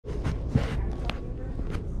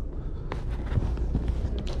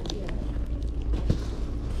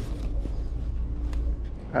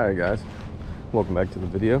Alright guys, welcome back to the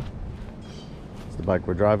video. It's the bike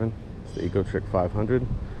we're driving. It's the Ecotric 500,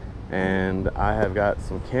 and I have got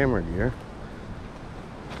some camera gear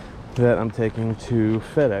that I'm taking to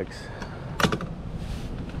FedEx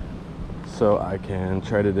so I can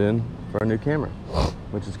trade it in for a new camera,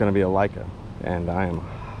 which is going to be a Leica, and I am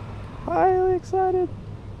highly excited.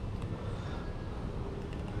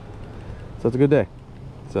 So it's a good day.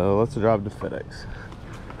 So let's drive to FedEx.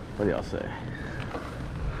 What do y'all say?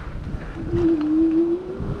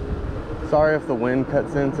 Sorry if the wind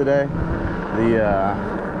cuts in today.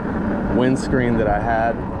 The windscreen that I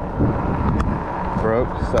had broke,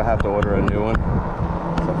 so I have to order a new one.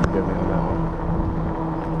 So forgive me on that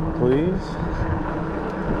one, please.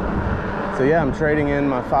 So yeah, I'm trading in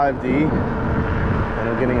my 5D and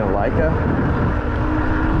I'm getting a Leica.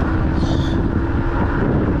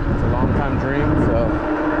 It's a long time dream, so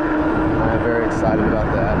I am very excited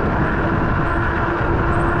about that.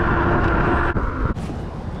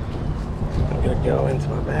 Go into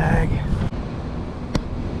my bag.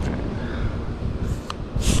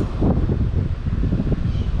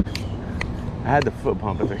 I had the foot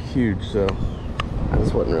pump, but they're huge, so I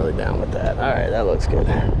just wasn't really down with that. All right, that looks good.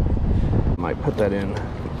 Might put that in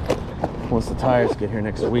once the tires get here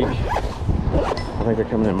next week. I think they're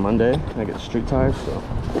coming in Monday. I get street tires, so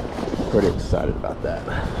pretty excited about that.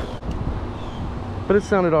 But it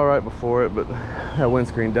sounded all right before it, but that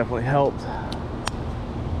windscreen definitely helped.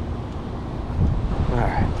 All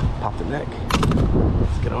right, pop the neck.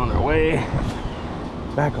 Let's get on our way,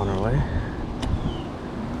 back on our way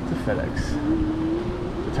to FedEx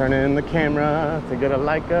to turn in the camera to get a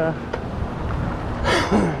Leica.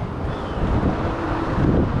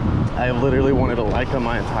 I have literally wanted a Leica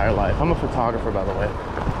my entire life. I'm a photographer, by the way.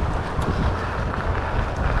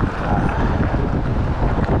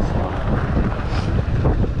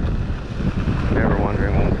 So, never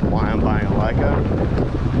wondering why I'm buying a Leica.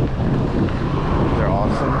 They're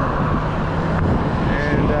awesome,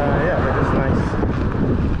 and yeah, they're just nice,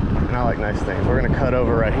 and I like nice things. We're gonna cut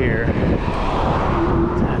over right here.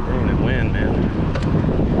 God dang, that wind, man.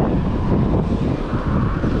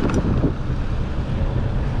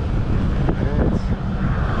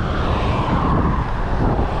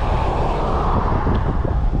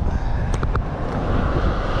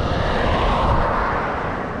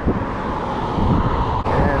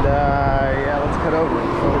 And yeah, let's cut over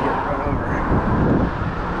before we get run over.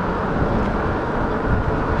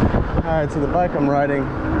 Alright, so the bike I'm riding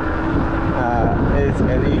is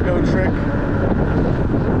an Ecotric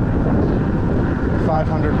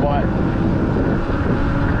 500 watt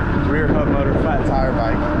rear hub motor flat tire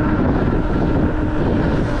bike.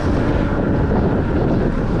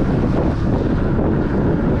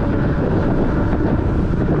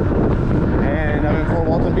 And I'm in Fort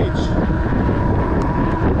Walton Beach.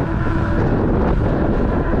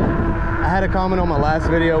 I had a comment on my last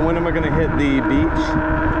video, when am I going to hit the beach?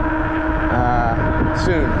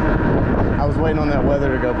 Soon. I was waiting on that weather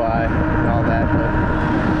to go by and all that, but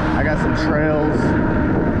I got some trails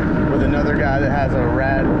with another guy that has a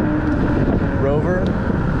rad Rover,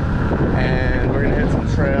 and we're gonna hit some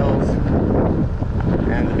trails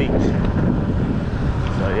and the beach.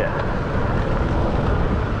 So yeah,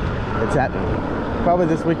 it's happening. Probably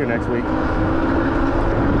this week or next week.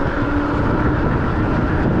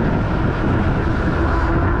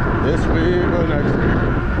 This week or next week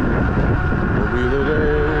will be the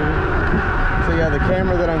day. So yeah, the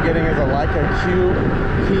camera that I'm getting is a Leica Q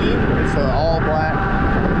key. It's the all black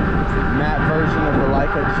matte version of the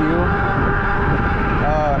Leica Q.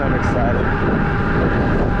 Oh, and I'm excited.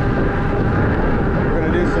 We're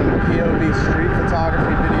gonna do some POV street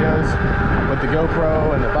photography videos with the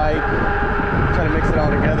GoPro and the bike. Try to mix it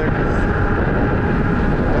all together because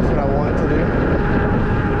that's what I wanted to do.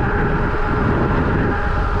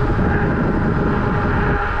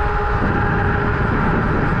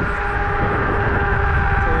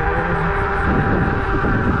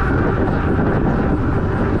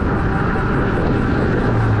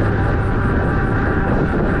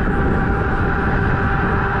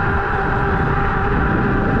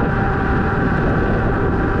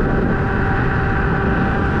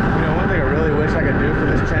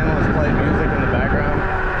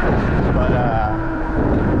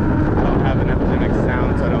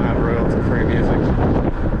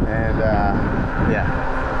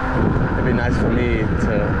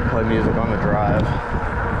 Music on the drive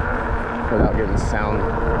without getting sound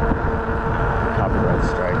copyright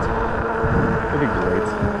striked. It'd be great.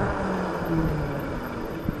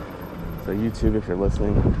 So YouTube, if you're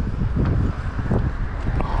listening,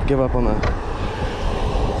 give up on the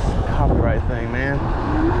copyright thing, man.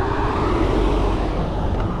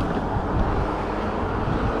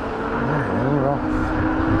 And we're off.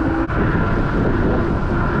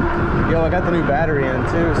 Yo, I got the new battery in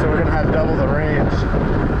too, so we're gonna have double the range,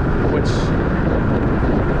 which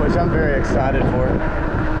I'm very excited for.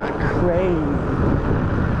 Crazy.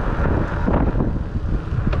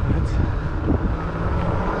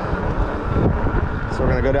 So we're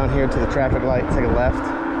gonna go down here to the traffic light, take a left,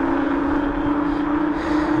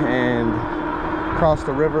 and cross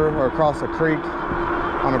the river or across a creek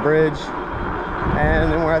on a bridge,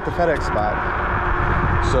 and then we're at the FedEx spot.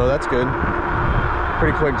 So that's good.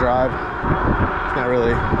 Pretty quick drive. It's not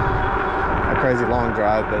really a crazy long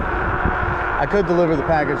drive, but I could deliver the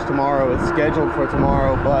package tomorrow. It's scheduled for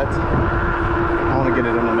tomorrow, but I want to get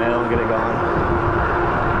it in the mail and get it gone.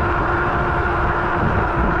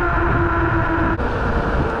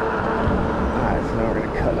 Alright, so now we're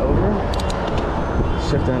going to cut over,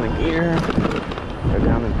 shift down the gear, go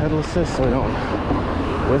down in pedal assist so we don't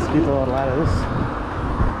whisk people out of this.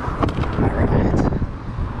 Alright.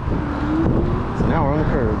 So now we're on the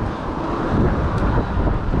curb.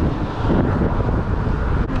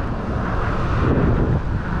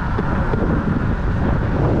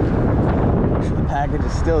 Package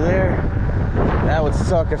is still there. That would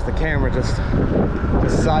suck if the camera just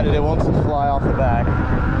decided it wants to fly off the back.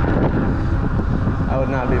 I would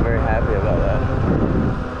not be very happy about that.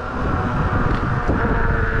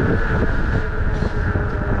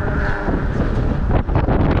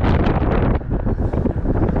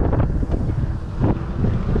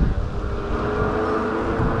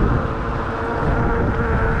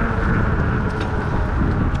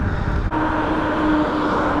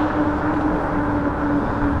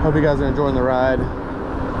 Hope you guys are enjoying the ride.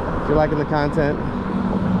 If you're liking the content,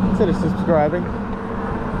 consider subscribing.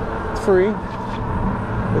 It's free.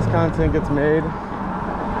 This content gets made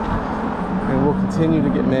and will continue to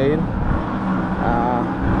get made.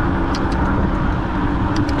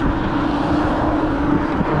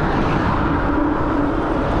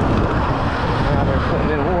 Now they're putting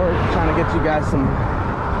in work, trying to get you guys some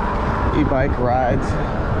e-bike rides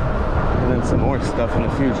and then some more stuff in the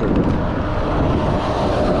future.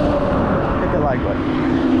 Hit the like button.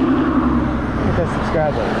 Hit that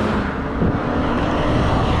subscribe button.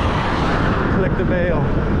 Click the bell.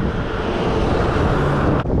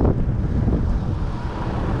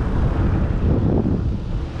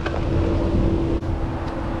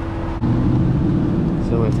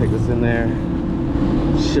 So I'm going to take this in there,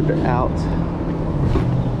 ship it out.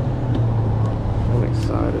 I'm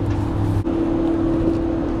excited.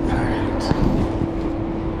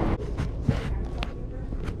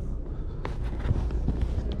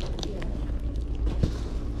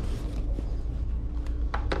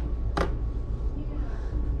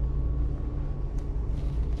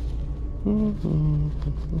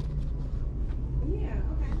 Yeah,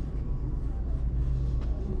 okay.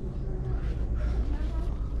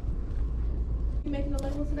 You making the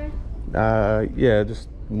labels today? Yeah, just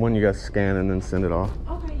one you guys scan and then send it off.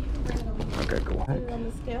 Okay, you can bring it over here. Okay, cool. Put it on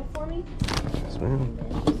the scale for me. Yes, ma'am. And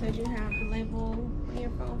then you said you have the label on your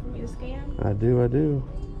phone for me to scan? I do. You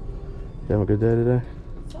have a good day today?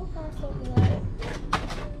 So far, so good.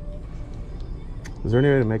 Is there any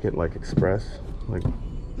way to make it like express? Like,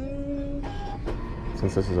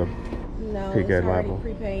 since this is a No, prepaid it's already label.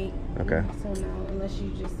 prepaid. Okay. So no, unless you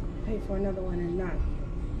just pay for another one and not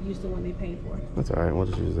use the one they paid for. That's all right. We'll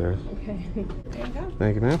just use theirs. Okay. There you go.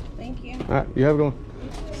 Thank you, ma'am. Thank you. All right, you have a good one.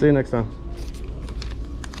 See you next time.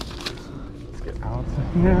 Let's get out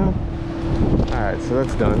now. All right, so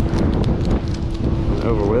that's done.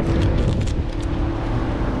 Over with.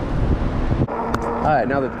 All right,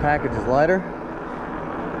 now that the package is lighter,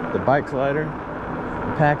 the bike's lighter,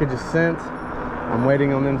 the package is sent. I'm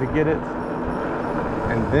waiting on them to get it.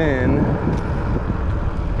 And then,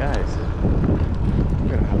 guys, we're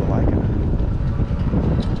gonna have a LEICA.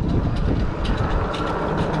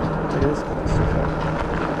 Look at this kind of stuff.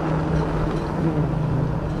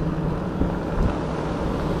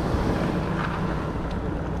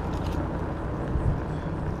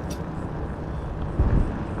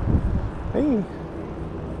 Hey.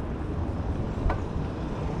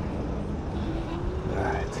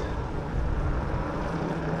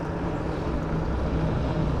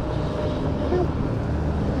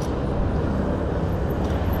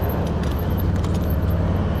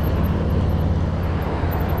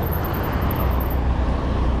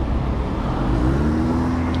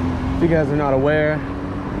 If you guys are not aware,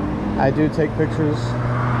 I do take pictures.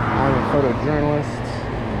 I'm a photojournalist.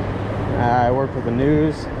 I work with the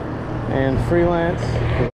news and freelance.